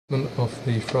Of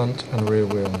the front and rear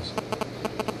wheels.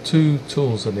 Two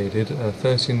tools are needed, a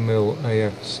 13mm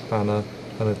AF spanner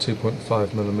and a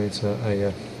 2.5mm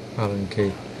AF Allen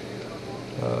key.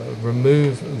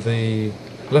 Remove the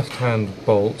left-hand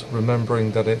bolt,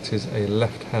 remembering that it is a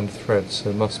left-hand thread,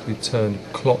 so must be turned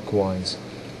clockwise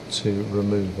to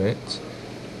remove it.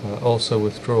 Also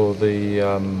withdraw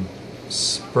the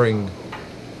spring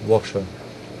washer.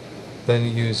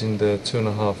 Then using the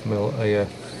 2.5mm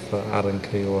AF Allen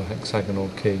key or hexagonal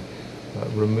key,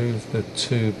 remove the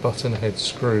two button head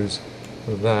screws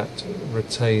that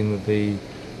retain the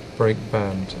brake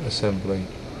band assembly.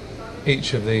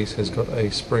 Each of these has got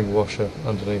a spring washer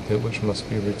underneath it which must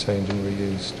be retained and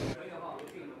reused.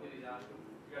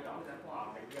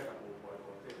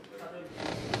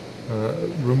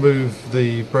 Remove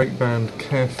the brake band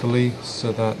carefully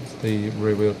so that the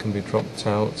rear wheel can be dropped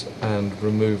out, and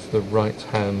remove the right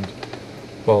hand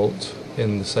bolt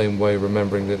in the same way,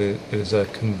 remembering that it is a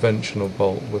conventional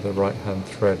bolt with a right hand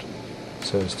thread,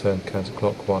 so it's turned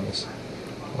counterclockwise.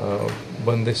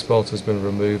 When this bolt has been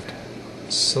removed,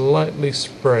 slightly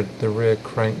spread the rear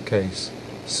crankcase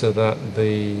so that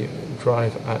the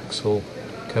drive axle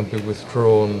can be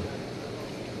withdrawn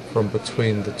from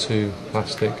between the two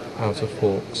plastic outer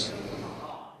forks.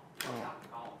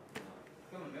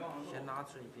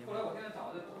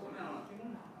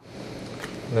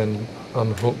 Then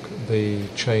unhook the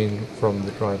chain from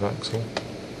the drive axle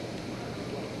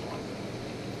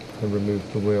and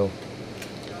remove the wheel.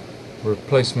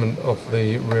 Replacement of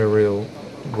the rear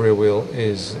wheel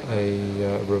is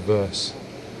a reverse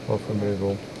of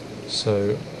removal,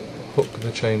 so hook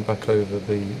the chain back over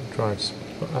the drive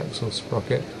axle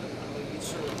sprocket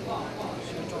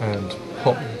and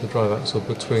pop the drive axle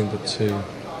between the two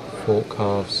fork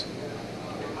halves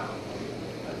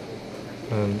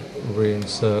and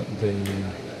reinsert the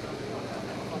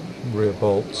rear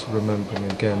bolts, remembering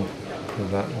again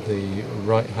that the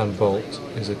right hand bolt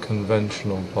is a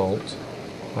conventional bolt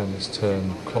and is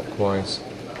turned clockwise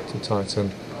to tighten.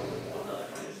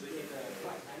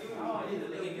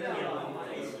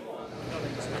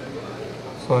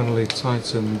 Finally,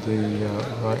 tighten the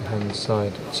right hand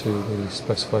side to the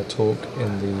specified torque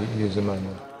in the user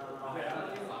manual.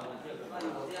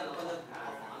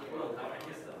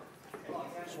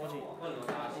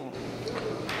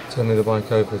 Turning the bike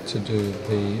over to do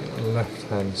the left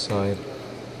hand side,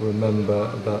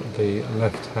 remember that the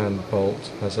left hand bolt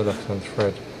has a left hand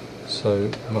thread, so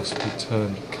must be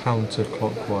turned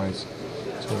counterclockwise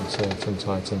to insert and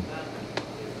tighten.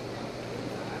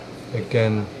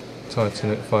 Again,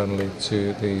 tighten it finally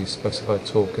to the specified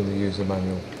torque in the user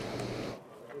manual.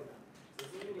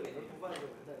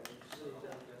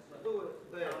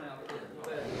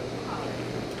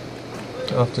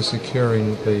 After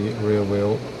securing the rear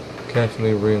wheel,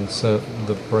 carefully reinsert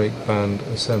the brake band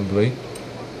assembly,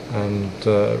 and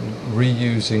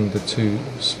reusing the two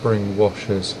spring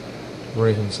washers,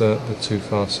 reinsert the two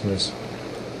fasteners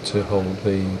to hold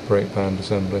the brake band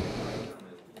assembly.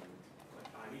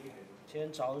 先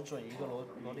找准一个螺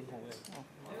钉孔位，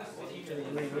这个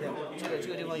因为有点，这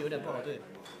个地方有点不好对，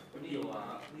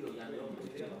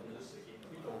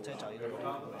再找一个螺钉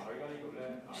孔位，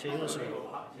先用手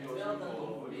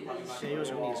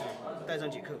拧上，带上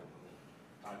几克，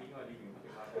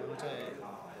然后再。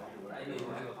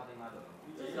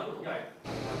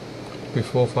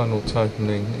Before final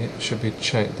tightening, it should be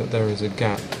checked that there is a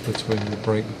gap between the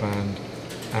brake band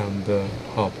and the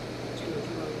hub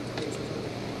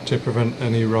to prevent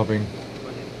any rubbing.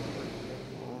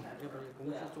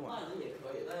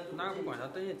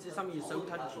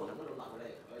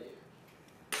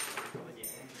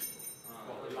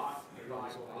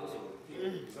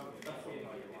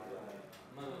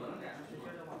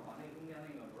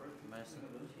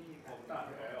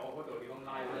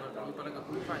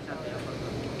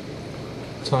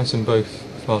 Tighten both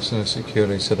fasteners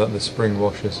securely so that the spring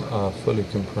washers are fully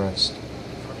compressed,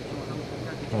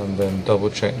 and then double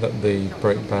check that the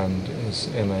brake band is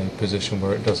in a position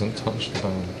where it doesn't touch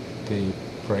the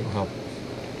brake hub.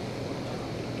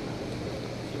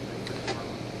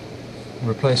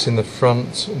 Replacing the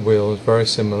front wheel is very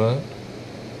similar.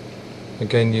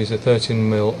 Again, use a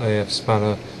 13mm AF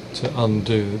spanner to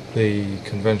undo the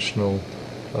conventional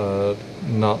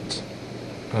nut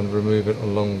and remove it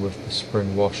along with the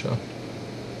spring washer.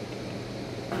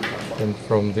 Then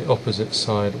from the opposite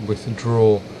side,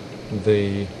 withdraw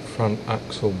the front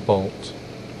axle bolt.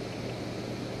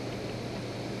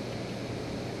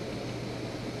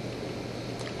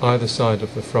 Either side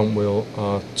of the front wheel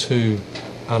are two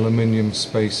aluminium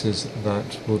spacers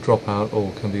that will drop out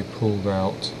or can be pulled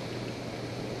out.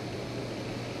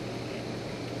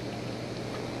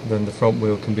 Then the front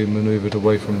wheel can be manoeuvred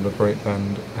away from the brake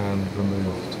band and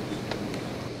removed.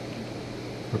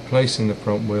 Replacing the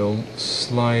front wheel,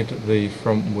 slide the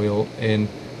front wheel in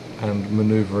and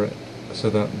manoeuvre it so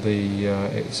that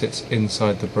it sits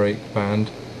inside the brake band.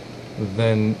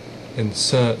 Then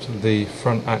insert the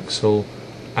front axle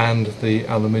and the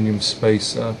aluminium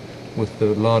spacer with the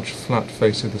large flat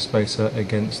face of the spacer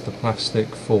against the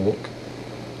plastic fork.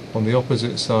 On the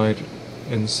opposite side,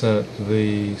 insert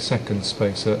the second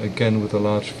spacer, again with a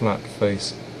large flat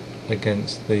face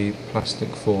against the plastic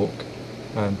fork,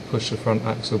 and push the front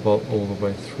axle bolt all the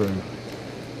way through.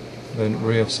 Then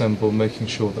reassemble, making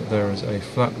sure that there is a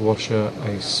flat washer,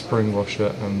 a spring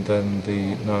washer, and then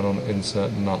the nylon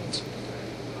insert nut.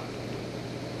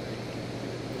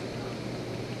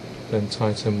 Then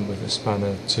tighten with a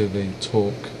spanner to the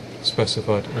torque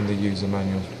specified in the user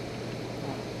manual.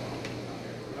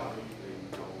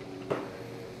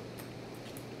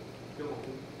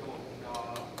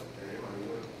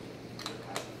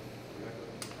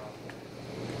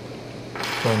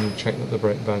 Finally, check that the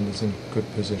brake band is in good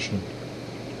position.